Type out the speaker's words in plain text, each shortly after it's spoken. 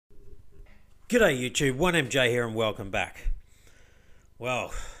G'day YouTube, 1MJ here and welcome back.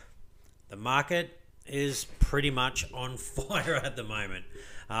 Well, the market is pretty much on fire at the moment.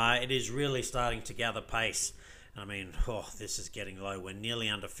 It is really starting to gather pace. I mean, this is getting low. We're nearly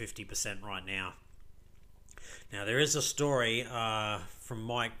under 50% right now. Now, there is a story from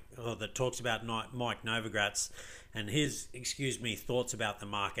Mike that talks about Mike Novogratz and his, thoughts about the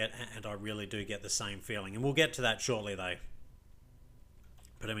market, and I really do get the same feeling. And we'll get to that shortly, though.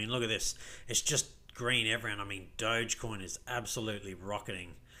 But I mean, look at this. It's just green everywhere. I mean, Dogecoin is absolutely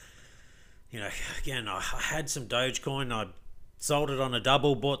rocketing. You know, again, I had some Dogecoin. I sold it on a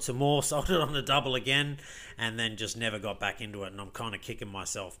double, bought some more, sold it on a double again, and then just never got back into it. And I'm kind of kicking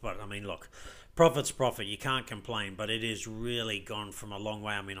myself. But I mean, look, profit's profit. You can't complain. But it is really gone from a long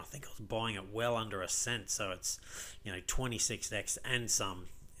way. I mean, I think I was buying it well under a cent. So it's, 26x and some,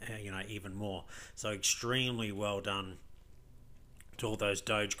 even more. So extremely well done to all those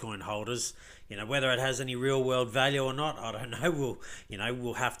Dogecoin holders. Whether it has any real world value or not, I don't know.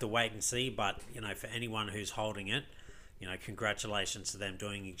 We'll have to wait and see. But for anyone who's holding it, congratulations to them,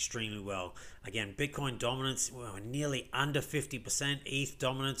 doing extremely well. Again, Bitcoin dominance, we're nearly under 50%. ETH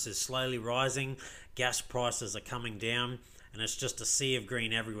dominance is slowly rising. Gas prices are coming down, and it's just a sea of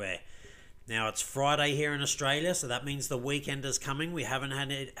green everywhere. Now, it's Friday here in Australia, so that means the weekend is coming. We haven't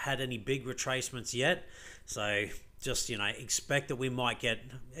had any big retracements yet, so just, expect that we might get,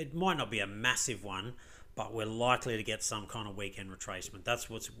 it might not be a massive one, but we're likely to get some kind of weekend retracement. That's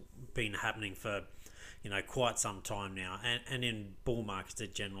what's been happening for, quite some time now. And in bull markets,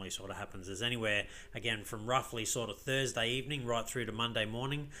 it generally sort of happens. There's anywhere, again, from roughly sort of Thursday evening right through to Monday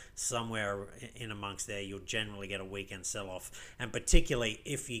morning, somewhere in amongst there, you'll generally get a weekend sell-off. And particularly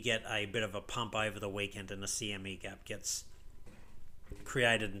if you get a bit of a pump over the weekend and a CME gap gets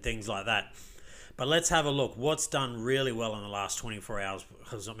created and things like that. But let's have a look. What's done really well in the last 24 hours?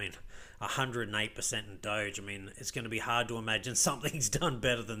 Because, 108% in Doge. It's going to be hard to imagine something's done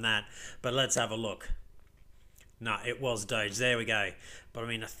better than that. But let's have a look. No, it was Doge. There we go. But,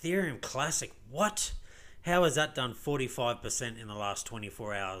 Ethereum Classic, what? How has that done 45% in the last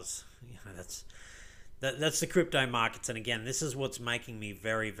 24 hours? That's the crypto markets. And, again, this is what's making me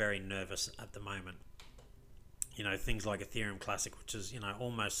very, very nervous at the moment. Things like Ethereum Classic, which is,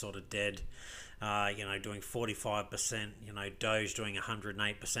 almost sort of dead, doing 45%, Doge doing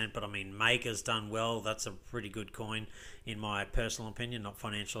 108%. But, Maker's done well. That's a pretty good coin, in my personal opinion, not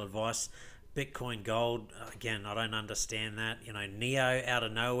financial advice. Bitcoin Gold, again, I don't understand that. Neo out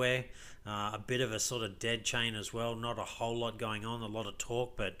of nowhere, a bit of a sort of dead chain as well. Not a whole lot going on, a lot of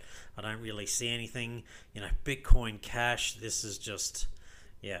talk, but I don't really see anything. Bitcoin Cash, this is just,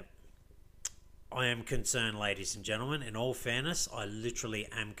 I am concerned, ladies and gentlemen. In all fairness, I literally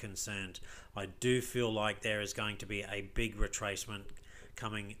am concerned. I do feel like there is going to be a big retracement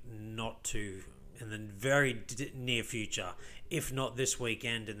coming in the very near future, if not this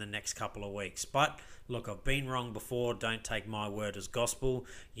weekend, in the next couple of weeks. But look, I've been wrong before. Don't take my word as gospel.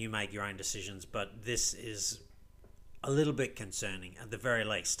 You make your own decisions. But this is a little bit concerning at the very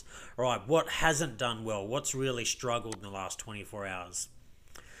least. All right, what hasn't done well? What's really struggled in the last 24 hours?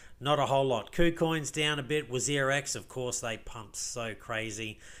 Not a whole lot. KuCoin's down a bit. WazirX, of course, they pumped so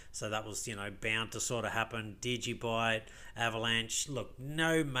crazy. So that was, bound to sort of happen. Digibyte, Avalanche. Look,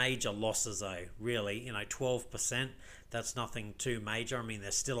 no major losses, though, really. 12%. That's nothing too major. They're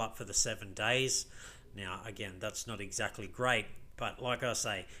still up for the 7 days. Now, again, that's not exactly great. But like I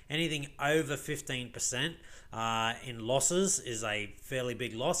say, anything over 15% in losses is a fairly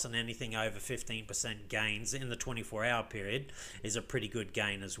big loss, and anything over 15% gains in the 24-hour period is a pretty good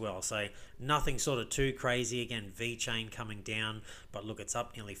gain as well. So nothing sort of too crazy. Again, VeChain coming down, but look, it's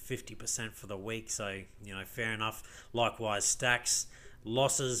up nearly 50% for the week. So, fair enough. Likewise, Stacks,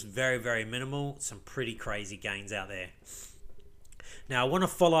 losses very, very minimal. Some pretty crazy gains out there. Now, I want to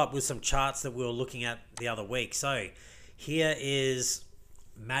follow up with some charts that we were looking at the other week. So here is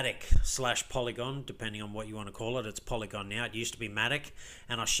Matic / Polygon, depending on what you want to call it. It's Polygon now. It used to be Matic.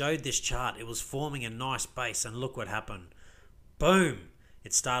 And I showed this chart. It was forming a nice base, and look what happened. Boom!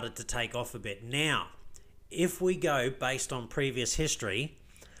 It started to take off a bit. Now, if we go based on previous history,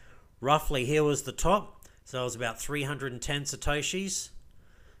 roughly here was the top. So it was about 310 Satoshis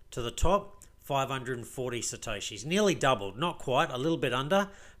to the top. 540 Satoshis. Nearly doubled. Not quite. A little bit under,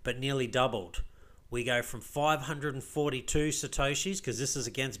 but nearly doubled. We go from 542 Satoshis, because this is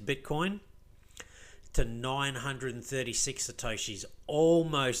against Bitcoin, to 936 Satoshis.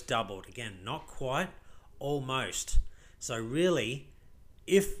 Almost doubled. Again, not quite, almost. So really,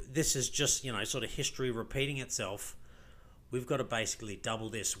 if this is just, sort of history repeating itself, we've got to basically double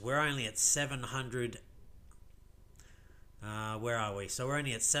this. We're only at 700 Where are we? So we're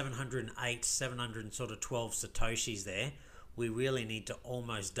only at 708, 712 Satoshis there. We really need to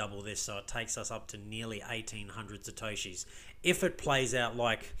almost double this, so it takes us up to nearly 1800 Satoshis. If it plays out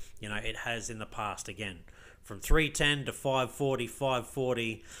like, it has in the past again. From 310 to 540,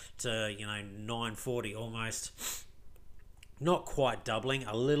 540 to, 940 almost. Not quite doubling,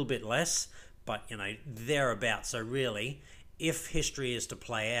 a little bit less, but, thereabouts. So really, if history is to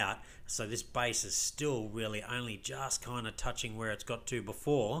play out, so this base is still really only just kind of touching where it's got to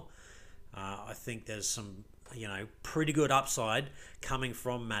before, I think there's some, pretty good upside coming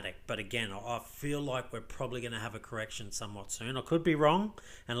from Matic. But again, I feel like we're probably going to have a correction somewhat soon. I could be wrong,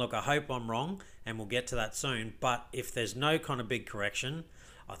 and look, I hope I'm wrong, and we'll get to that soon. But if there's no kind of big correction,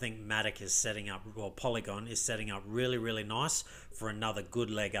 I think Matic is setting up, well, Polygon is setting up really, really nice for another good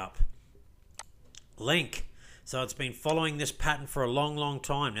leg up. Link. So it's been following this pattern for a long, long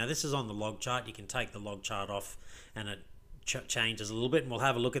time. Now, this is on the log chart. You can take the log chart off and it changes a little bit, and we'll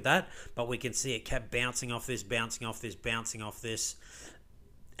have a look at that. But we can see it kept bouncing off this, bouncing off this, bouncing off this.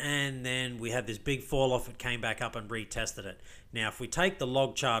 And then we had this big fall off. It came back up and retested it. Now, if we take the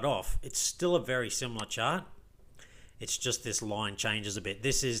log chart off, it's still a very similar chart. It's just this line changes a bit.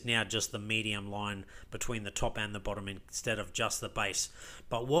 This is now just the medium line between the top and the bottom instead of just the base.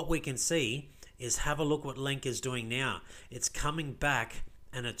 But what we can see is, have a look what Link is doing now. It's coming back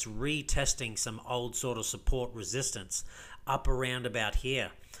and it's retesting some old sort of support resistance up around about here.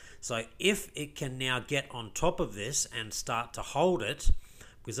 So if it can now get on top of this and start to hold it,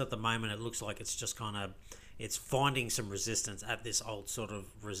 because at the moment it looks like it's just kind of, it's finding some resistance at this old sort of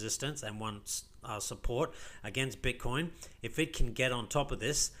resistance and one support against Bitcoin. If it can get on top of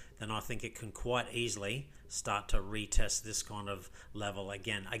this, then I think it can quite easily start to retest this kind of level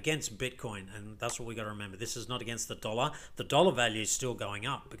again against Bitcoin. And that's what we got to remember. This is not against the dollar. The dollar value is still going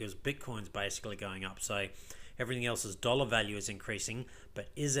up because Bitcoin's basically going up. So everything else's dollar value is increasing, but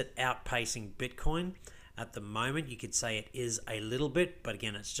is it outpacing Bitcoin? At the moment, you could say it is a little bit, but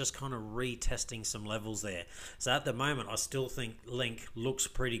again, it's just kind of retesting some levels there. So at the moment, I still think Link looks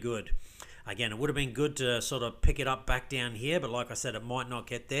pretty good. Again, it would have been good to sort of pick it up back down here, but like I said, it might not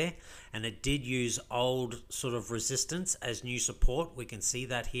get there. And it did use old sort of resistance as new support. We can see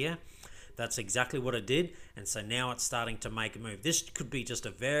that here. That's exactly what it did. And so now it's starting to make a move. This could be just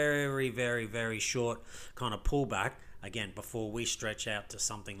a very, very, very short kind of pullback, again, before we stretch out to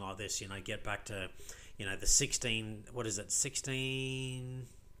something like this, get back to, the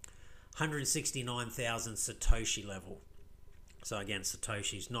 169,000 Satoshi level. So again,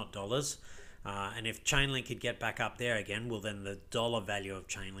 Satoshis, not dollars. And if Chainlink could get back up there again, well, then the dollar value of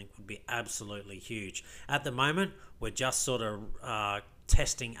Chainlink would be absolutely huge. At the moment, we're just sort of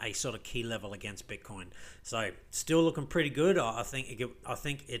testing a sort of key level against Bitcoin. So still looking pretty good. I think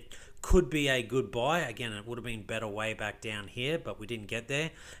it could be a good buy. Again, it would have been better way back down here, but we didn't get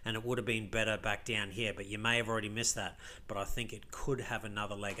there. And it would have been better back down here, but you may have already missed that. But I think it could have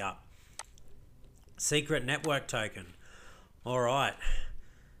another leg up. Secret network token. All right.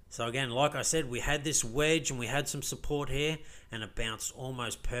 So again, like I said, we had this wedge and we had some support here and it bounced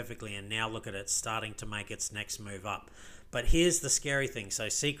almost perfectly. And now look at it starting to make its next move up. But here's the scary thing. So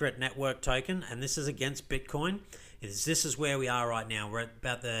secret network token, and this is against Bitcoin. This is where we are right now. We're at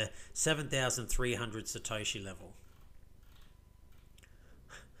about the 7,300 Satoshi level.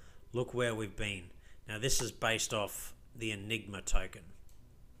 Look where we've been. Now this is based off the Enigma token,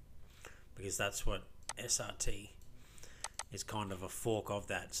 because that's what SRT is kind of a fork of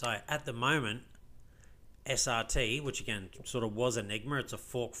that. So at the moment, SRT, which again sort of was Enigma, it's a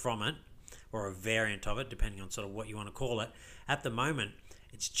fork from it, or a variant of it, depending on sort of what you want to call it. At the moment,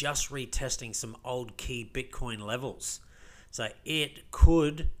 it's just retesting some old key Bitcoin levels. So it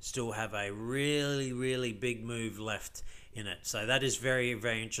could still have a really, really big move left in it. So that is very,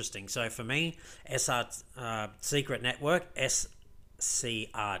 very interesting. So for me, Secret Network,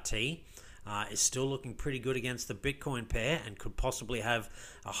 SCRT, is still looking pretty good against the Bitcoin pair and could possibly have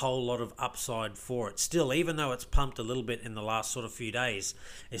a whole lot of upside for it. Still, even though it's pumped a little bit in the last sort of few days,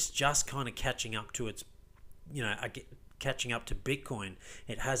 it's just kind of catching up to its, catching up to Bitcoin.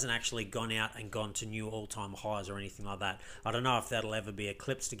 It hasn't actually gone out and gone to new all-time highs or anything like that. I don't know if that'll ever be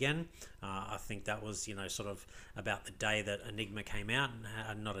eclipsed again. I think that was, sort of about the day that Enigma came out.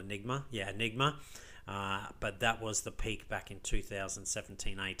 Not Enigma. Yeah, Enigma. But that was the peak back in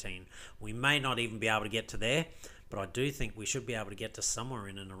 2017-18. We may not even be able to get to there, but I do think we should be able to get to somewhere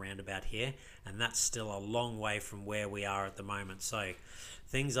in and around about here, and that's still a long way from where we are at the moment. So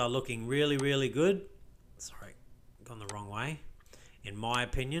things are looking really, really good. Sorry, gone the wrong way. In my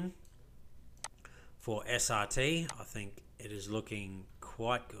opinion, for SRT, I think it is looking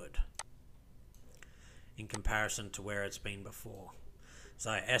quite good. in comparison to where it's been before. So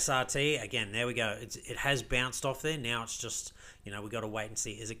SRT, again, there we go. It has bounced off there. Now it's just, we've got to wait and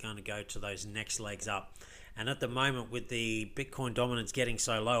see, is it going to go to those next legs up? And at the moment, with the Bitcoin dominance getting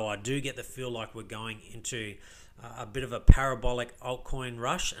so low, I do get the feel like we're going into a bit of a parabolic altcoin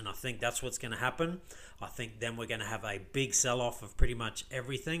rush, and I think that's what's going to happen. I think then we're going to have a big sell-off of pretty much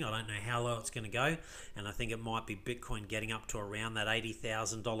everything. I don't know how low it's going to go, and I think it might be Bitcoin getting up to around that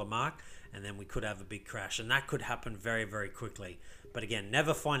 $80,000 mark, and then we could have a big crash, and that could happen very, very quickly. But again,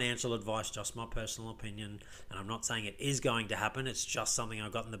 never financial advice, just my personal opinion, and I'm not saying it is going to happen. It's just something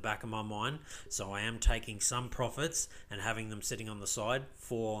I've got in the back of my mind, so I am taking some profits and having them sitting on the side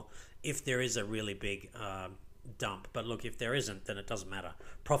for if there is a really big dump. But look, if there isn't, then it doesn't matter.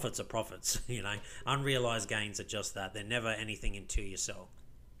 Profits are profits. Unrealized gains are just that. They're never anything until you sell.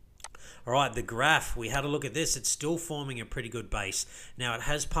 All right, the graph, we had a look at this. It's still forming a pretty good base. Now, it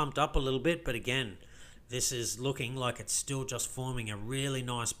has pumped up a little bit, but again, this is looking like it's still just forming a really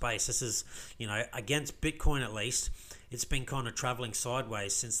nice base. This is, against Bitcoin at least, it's been kind of traveling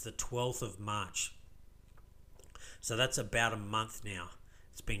sideways since the 12th of March. So that's about a month now.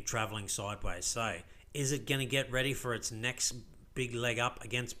 It's been traveling sideways. So is it going to get ready for its next big leg up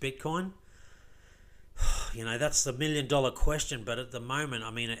against Bitcoin? That's the $1 million question. But at the moment,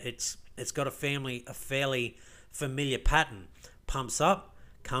 it's got a fairly familiar pattern. Pumps up,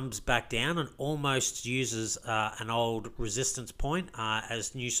 comes back down, and almost uses an old resistance point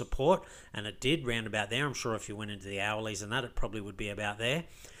as new support, and it did round about there. I'm sure if you went into the hourlies and that, it probably would be about there.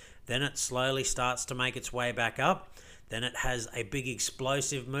 Then it slowly starts to make its way back up. Then it has a big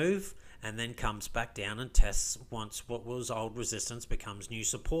explosive move, and then comes back down and tests once what was old resistance becomes new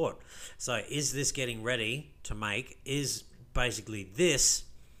support. So is this getting ready to make, is basically this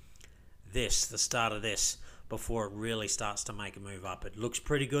the start of this, before it really starts to make a move up? It looks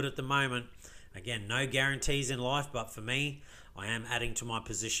pretty good at the moment. Again, no guarantees in life, but for me, I am adding to my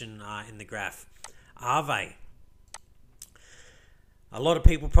position in the graph. Aave. A lot of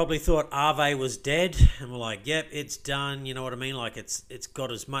people probably thought Aave was dead and were like, yep, it's done. You know what I mean? Like it's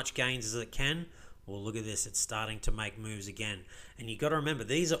got as much gains as it can. Well, look at this. It's starting to make moves again. And you got to remember,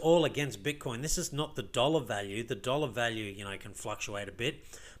 these are all against Bitcoin. This is not the dollar value. The dollar value, can fluctuate a bit.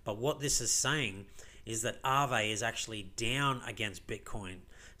 But what this is saying is that Aave is actually down against Bitcoin.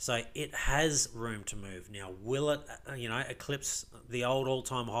 So it has room to move. Now, will it, eclipse the old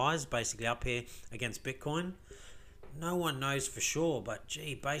all-time highs, basically up here against Bitcoin? No one knows for sure, but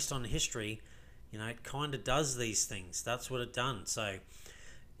gee, based on history, it kind of does these things. That's what it done. So,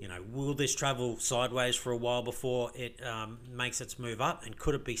 will this travel sideways for a while before it makes its move up? And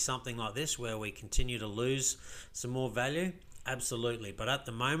could it be something like this where we continue to lose some more value? Absolutely. But at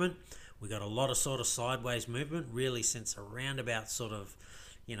the moment, we got a lot of sort of sideways movement, really since around about sort of,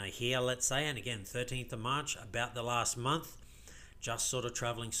 here, let's say, and again, 13th of March, about the last month, just sort of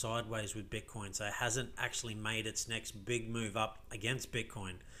traveling sideways with Bitcoin. So it hasn't actually made its next big move up against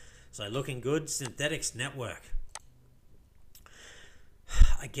Bitcoin. So looking good. Synthetics Network.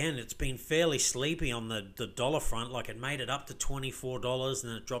 Again, it's been fairly sleepy on the dollar front. Like it made it up to $24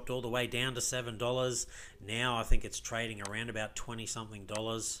 and then it dropped all the way down to $7. Now I think it's trading around about 20-something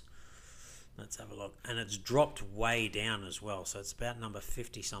dollars. Let's have a look. And it's dropped way down as well. So it's about number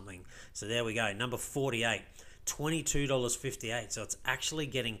 50-something. So there we go. Number 48. $22.58. So it's actually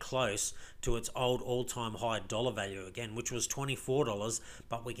getting close to its old all-time high dollar value again, which was $24,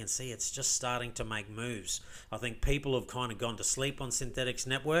 but we can see it's just starting to make moves. I think people have kind of gone to sleep on Synthetics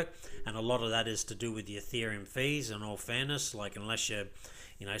Network, and a lot of that is to do with the Ethereum fees. In all fairness, like unless you're,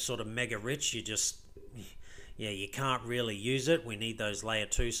 sort of mega rich, you just, you can't really use it. We need those layer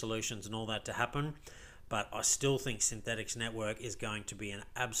 2 solutions and all that to happen. But I still think Synthetics Network is going to be an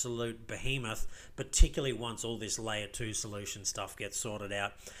absolute behemoth, particularly once all this layer 2 solution stuff gets sorted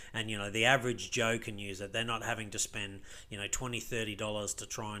out. And, the average Joe can use it. They're not having to spend, $20, $30 to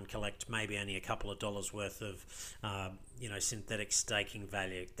try and collect maybe only a couple of dollars worth of, synthetic staking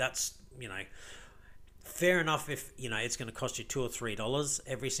value. That's, fair enough if, it's going to cost you $2 or $3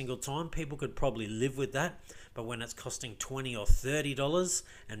 every single time. People could probably live with that. But when it's costing $20 or $30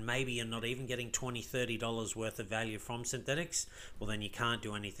 and maybe you're not even getting $20, $30 worth of value from synthetics, well, then you can't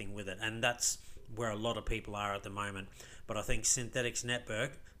do anything with it. And that's where a lot of people are at the moment. But I think Synthetics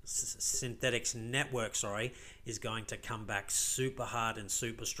Network, is going to come back super hard and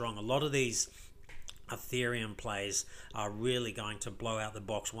super strong. A lot of these Ethereum plays are really going to blow out the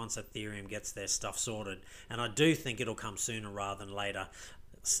box once Ethereum gets their stuff sorted. And I do think it'll come sooner rather than later.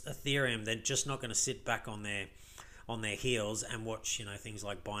 Ethereum, they're just not going to sit back on their heels and watch things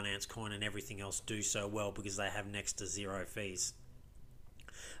like Binance Coin and everything else do so well because they have next to zero fees.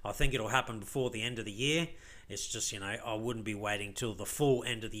 I think it'll happen before the end of the year. It's just, I wouldn't be waiting till the full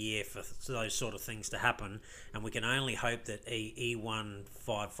end of the year for those sort of things to happen. And we can only hope that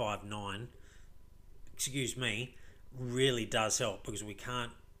E1559, really does help, because we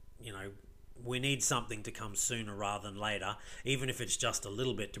can't, we need something to come sooner rather than later, even if it's just a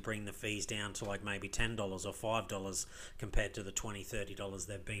little bit, to bring the fees down to like maybe $10 or $5 compared to the $20, $30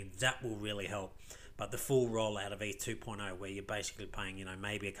 they've been. That will really help. But the full rollout of ETH 2.0, where you're basically paying,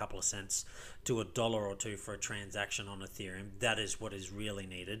 maybe a couple of cents to $1 or $2 for a transaction on Ethereum, that is what is really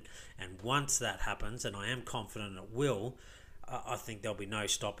needed. And once that happens, and I am confident it will, I think there'll be no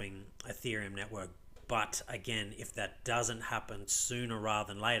stopping Ethereum network. But again, if that doesn't happen sooner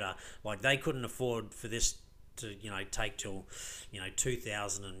rather than later, like they couldn't afford for this to, take till,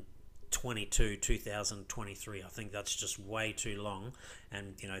 2022, 2023. I think that's just way too long.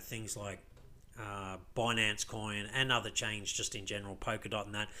 And, things like Binance Coin and other chains just in general, Polkadot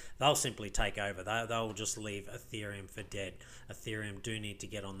and that, they'll simply take over. They'll just leave Ethereum for dead. Ethereum do need to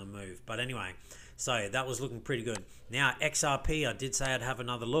get on the move. But anyway, so that was looking pretty good. Now, XRP, I did say I'd have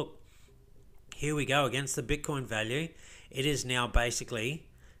another look. Here we go, against the Bitcoin value. It is now basically,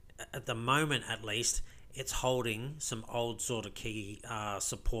 at the moment at least, it's holding some old sort of key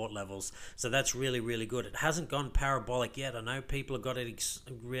support levels. So that's really, really good. It hasn't gone parabolic yet. I know people have got it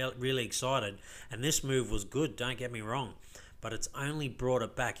really excited. And this move was good, don't get me wrong. But it's only brought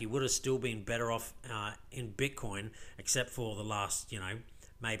it back. You would have still been better off in Bitcoin, except for the last,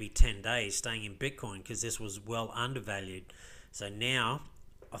 maybe 10 days staying in Bitcoin, because this was well undervalued. So now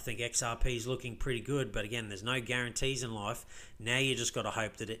I think XRP is looking pretty good, but again, there's no guarantees in life. Now you just got to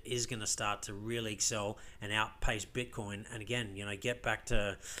hope that it is going to start to really excel and outpace Bitcoin. And again, get back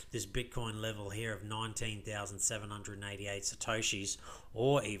to this Bitcoin level here of 19,788 Satoshis,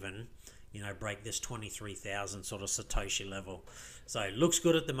 or even, break this 23,000 sort of Satoshi level. So looks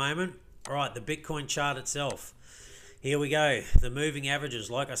good at the moment. All right, the Bitcoin chart itself. Here we go. The moving averages,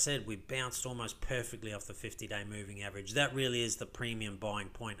 like I said, we bounced almost perfectly off the 50-day moving average. That really is the premium buying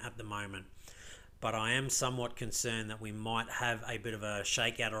point at the moment. But I am somewhat concerned that we might have a bit of a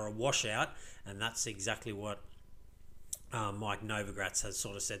shakeout or a washout, and that's exactly what Mike Novogratz has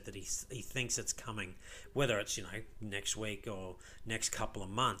sort of said, that he thinks it's coming. Whether it's, next week or next couple of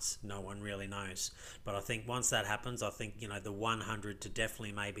months, no one really knows. But I think once that happens, I think, the 100 to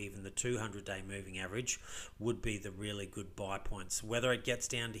definitely maybe even the 200-day moving average would be the really good buy points. Whether it gets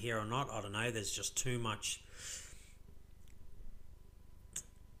down to here or not, I don't know. There's just too much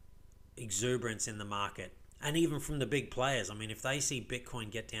exuberance in the market. And even from the big players, I mean, if they see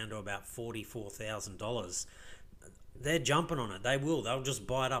Bitcoin get down to about $44,000, they're jumping on it. They will. They'll just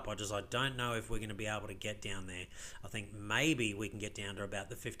buy it up. I don't know if we're going to be able to get down there. I think maybe we can get down to about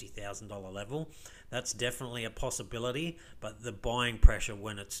the $50,000 level. That's definitely a possibility, but the buying pressure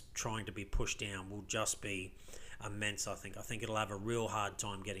when it's trying to be pushed down will just be immense, I think. I think it'll have a real hard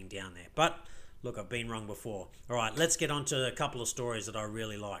time getting down there. But look, I've been wrong before. All right, let's get on to a couple of stories that I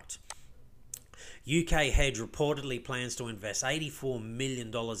really liked. UK hedge reportedly plans to invest $84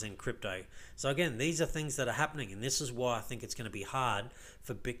 million in crypto. So again, these are things that are happening, and this is why I think it's going to be hard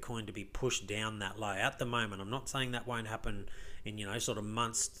for Bitcoin to be pushed down that low. At the moment, I'm not saying that won't happen in, sort of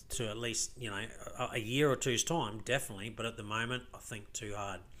months to at least, a year or two's time, definitely, but at the moment, I think too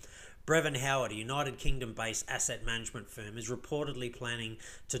hard. Brevan Howard, a United Kingdom-based asset management firm, is reportedly planning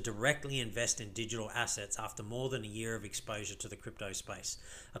to directly invest in digital assets after more than a year of exposure to the crypto space.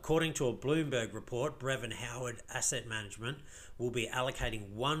 According to a Bloomberg report, Brevan Howard Asset Management will be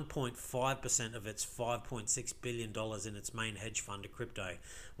allocating 1.5% of its $5.6 billion in its main hedge fund to crypto,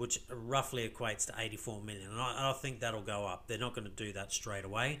 which roughly equates to $84 million. And I think that'll go up. They're not going to do that straight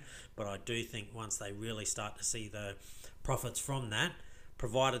away, but I do think once they really start to see the profits from that,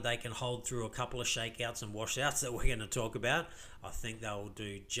 provided they can hold through a couple of shakeouts and washouts that we're going to talk about, I think they'll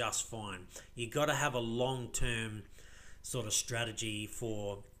do just fine. You got to have a long-term sort of strategy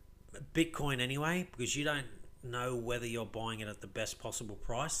for Bitcoin anyway, because you don't know whether you're buying it at the best possible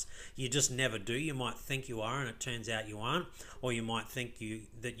price. You just never do. You might think you are, and it turns out you aren't, or you might think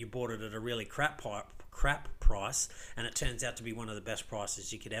that you bought it at a really crap price, and it turns out to be one of the best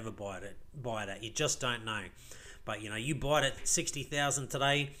prices you could ever buy it at. You just don't know. But you buy it at $60,000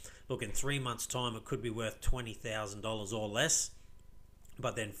 today. Look, in 3 months' time, it could be worth $20,000 or less.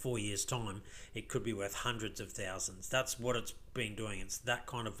 But then 4 years' time, it could be worth hundreds of thousands. That's what it's been doing. It's that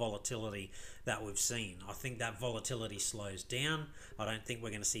kind of volatility that we've seen. I think that volatility slows down. I don't think we're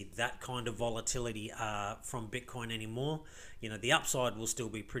going to see that kind of volatility from Bitcoin anymore. The upside will still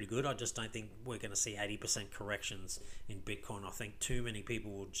be pretty good. I just don't think we're going to see 80% corrections in Bitcoin. I think too many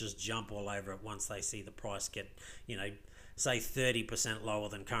people will just jump all over it once they see the price get, say 30% lower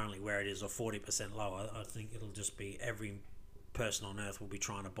than currently where it is, or 40% lower, I think it'll just be every person on earth will be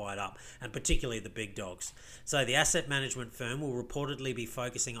trying to buy it up, and particularly the big dogs. So the asset management firm will reportedly be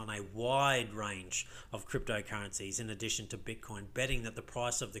focusing on a wide range of cryptocurrencies in addition to Bitcoin, betting that the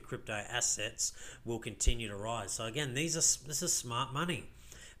price of the crypto assets will continue to rise. So again, this is smart money.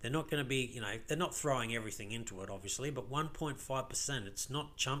 They're not going to be, they're not throwing everything into it, obviously, but 1.5%, it's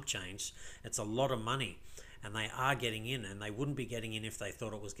not chump change. It's a lot of money, and they are getting in, and they wouldn't be getting in if they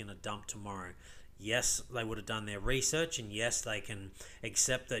thought it was going to dump tomorrow. Yes, they would have done their research, and yes, they can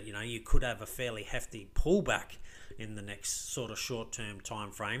accept that, you could have a fairly hefty pullback in the next sort of short-term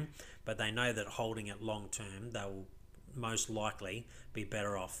time frame, but they know that holding it long-term, they will most likely be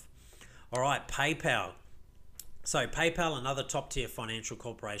better off. All right, PayPal. So PayPal and other top-tier financial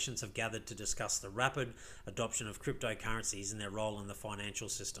corporations have gathered to discuss the rapid adoption of cryptocurrencies and their role in the financial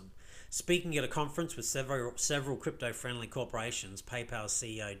system. Speaking at a conference with several crypto-friendly corporations, PayPal's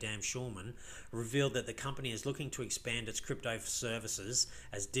CEO Dan Schulman revealed that the company is looking to expand its crypto services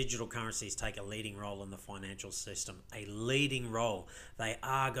as digital currencies take a leading role in the financial system. A leading role. They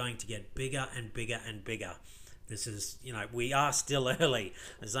are going to get bigger and bigger and bigger. This is, we are still early.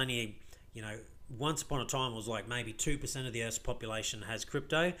 There's only, once upon a time it was like maybe 2% of the Earth's population has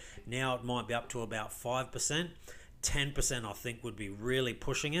crypto. Now it might be up to about 5%. 10% I think would be really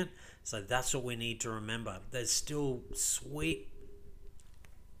pushing it. So that's what we need to remember. There's still sweet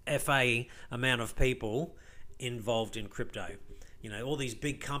FA amount of people involved in crypto. All these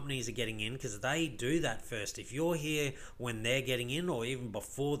big companies are getting in because they do that first. If you're here when they're getting in, or even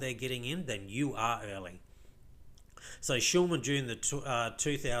before they're getting in, then you are early. So Schulman, during the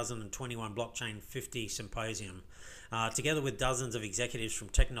 2021 Blockchain 50 Symposium, together with dozens of executives from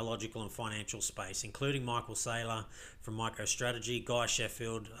technological and financial space, including Michael Saylor from MicroStrategy, Guy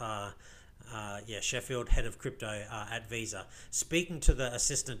Sheffield, head of crypto at Visa. Speaking to the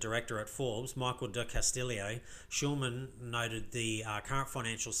assistant director at Forbes, Michael De Castillo, Schulman noted the current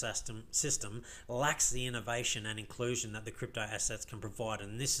financial system lacks the innovation and inclusion that the crypto assets can provide,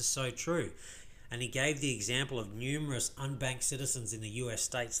 and this is so true. And he gave the example of numerous unbanked citizens in the US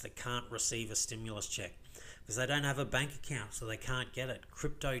states that can't receive a stimulus check because they don't have a bank account, so they can't get it.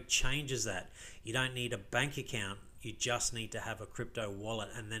 Crypto changes that. You don't need a bank account, you just need to have a crypto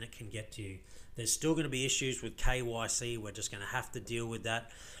wallet, and then it can get to you. There's still going to be issues with KYC. We're just going to have to deal with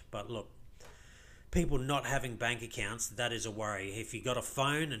that. But look, people not having bank accounts, that is a worry. If you've got a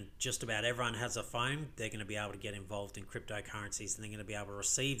phone, and just about everyone has a phone, they're going to be able to get involved in cryptocurrencies, and they're going to be able to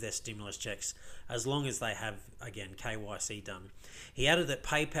receive their stimulus checks as long as they have, again, KYC done. He added that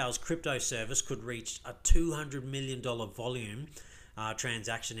PayPal's crypto service could reach a $200 million volume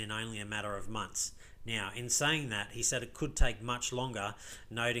transaction in only a matter of months. Now, in saying that, he said it could take much longer,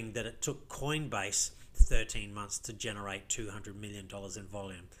 noting that it took Coinbase 13 months to generate $200 million in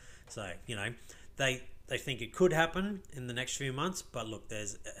volume. So, they think it could happen in the next few months, but look,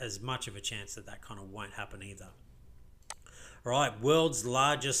 there's as much of a chance that that kind of won't happen either. All right, world's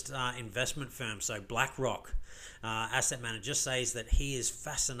largest investment firm, so BlackRock, asset manager, says that he is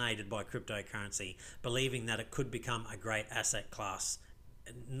fascinated by cryptocurrency, believing that it could become a great asset class.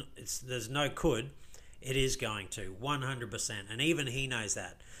 There's no could, it is going to, 100%, and even he knows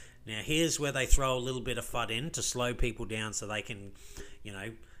that. Now, here's where they throw a little bit of FUD in to slow people down so they can,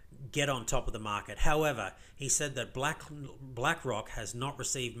 get on top of the market. However, he said that BlackRock has not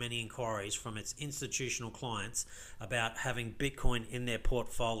received many inquiries from its institutional clients about having Bitcoin in their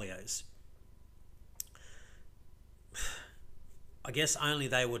portfolios. I guess only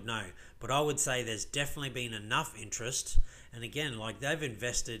they would know, but I would say there's definitely been enough interest. And again, like they've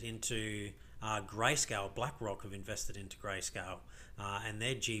invested into Grayscale. BlackRock have invested into Grayscale and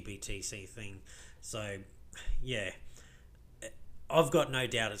their GBTC thing. So, yeah. I've got no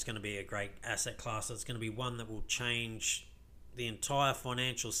doubt it's going to be a great asset class. It's going to be one that will change the entire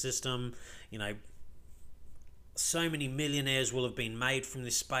financial system. So many millionaires will have been made from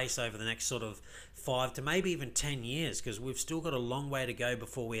this space over the next sort of 5 to maybe even 10 years, because we've still got a long way to go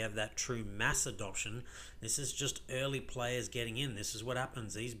before we have that true mass adoption. This is just early players getting in. This is what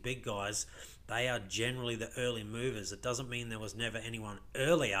happens. These big guys, they are generally the early movers. It doesn't mean there was never anyone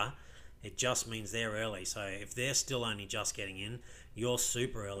earlier. It just means they're early. So if they're still only just getting in, you're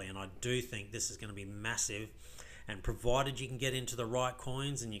super early. And I do think this is going to be massive. And provided you can get into the right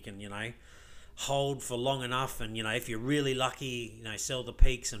coins and you can, hold for long enough, and, if you're really lucky, sell the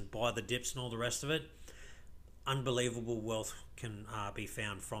peaks and buy the dips and all the rest of it, unbelievable wealth can be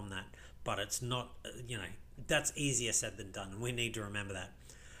found from that. But it's not, that's easier said than done. We need to remember that.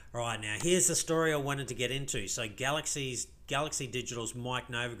 All right, now here's the story I wanted to get into. So Galaxy Digital's Mike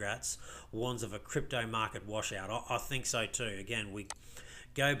Novogratz warns of a crypto market washout. I think so too. Again, we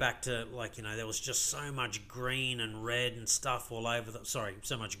go back to, like, there was just so much green and red and stuff all over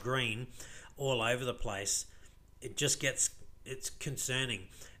so much green all over the place. It's concerning.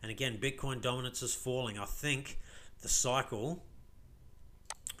 And again, Bitcoin dominance is falling. I think the cycle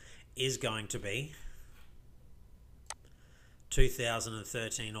is going to be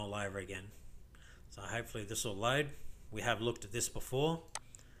 2013 all over again. So hopefully this will load. We have looked at this before,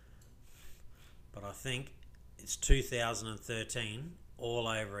 but I think it's 2013 all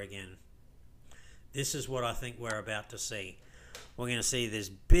over again. This is what I think we're about to see. We're going to see this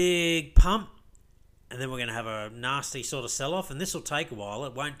big pump, and then we're going to have a nasty sort of sell-off, and this will take a while.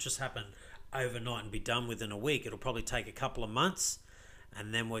 It won't just happen overnight and be done within a week. It'll probably take a couple of months,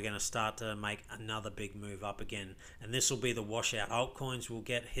 and then we're going to start to make another big move up again. And this will be the washout. Altcoins will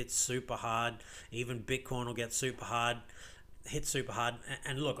get hit super hard. Even Bitcoin will get hit super hard.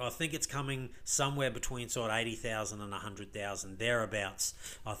 And look, I think it's coming somewhere between sort of 80,000 and 100,000, thereabouts.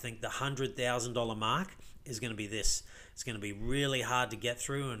 I think the $100,000 mark is going to be this. It's going to be really hard to get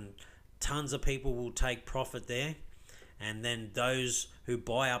through, and tons of people will take profit there. And then those who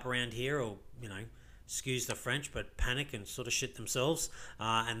buy up around here will, excuse the French, but panic and sort of shit themselves.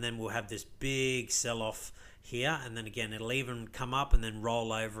 And then we'll have this big sell-off here. And then again, it'll even come up and then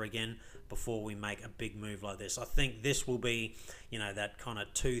roll over again before we make a big move like this. I think this will be, that kind of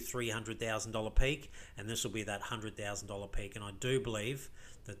 $200,000-$300,000 peak. And this will be that $100,000 peak. And I do believe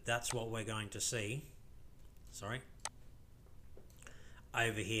that that's what we're going to see.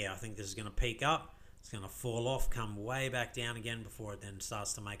 Over here. I think this is going to peak up. It's going to fall off, come way back down again before it then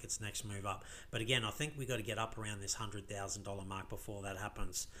starts to make its next move up. But again, I think we've got to get up around this $100,000 mark before that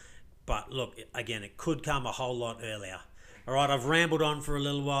happens. But look, again, it could come a whole lot earlier. All right, I've rambled on for a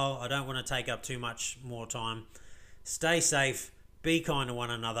little while. I don't want to take up too much more time. Stay safe. Be kind to one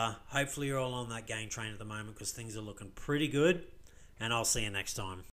another. Hopefully you're all on that gain train at the moment, because things are looking pretty good. And I'll see you next time.